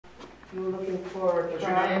You were looking for a What's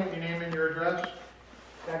truck. your name and your address?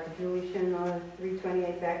 Dr. Julie Schindler,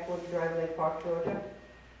 328 Backwood Drive, Lake Park, Georgia.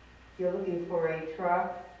 You're looking for a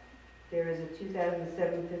truck. There is a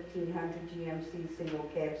 2007 1500 GMC single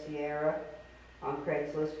cab Sierra on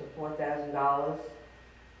Craigslist for $4,000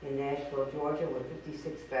 in Nashville, Georgia, with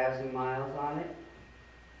 56,000 miles on it.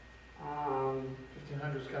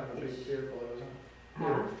 1500 is kind of a big vehicle, isn't it?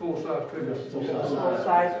 Huh? Full-size pickup.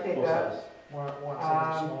 Full-size pickup. Want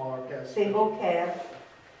something smaller, I guess. Single cab.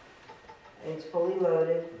 It's fully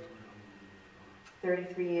loaded.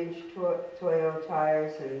 33-inch Toyota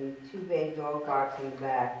tires and 2 bay dog box in the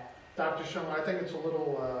back. Dr. Schindler, I think it's a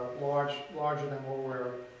little larger than what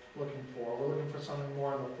we're looking for. We're looking for something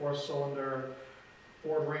more in the 4-cylinder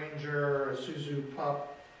Ford Ranger, Isuzu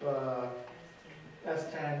Pup,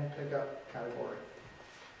 S10 pickup category.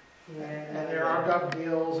 Yeah, And there are gov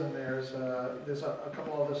deals, and there's a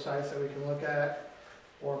couple other sites that we can look at,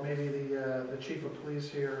 or maybe the chief of police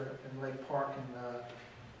here in Lake Park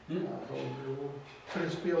can put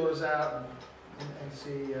his feelers out and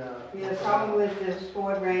see. Yeah, the problem with the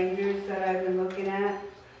Ford Rangers that I've been looking at,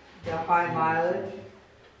 the high mileage.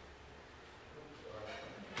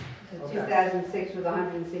 The Okay. 2006 was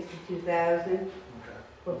 162,000 Okay.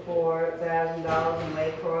 for $4,000 in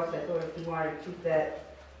Waycross. I thought if you wanted to keep that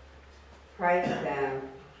price down.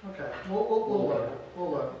 Okay. We'll look.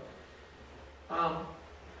 We'll look.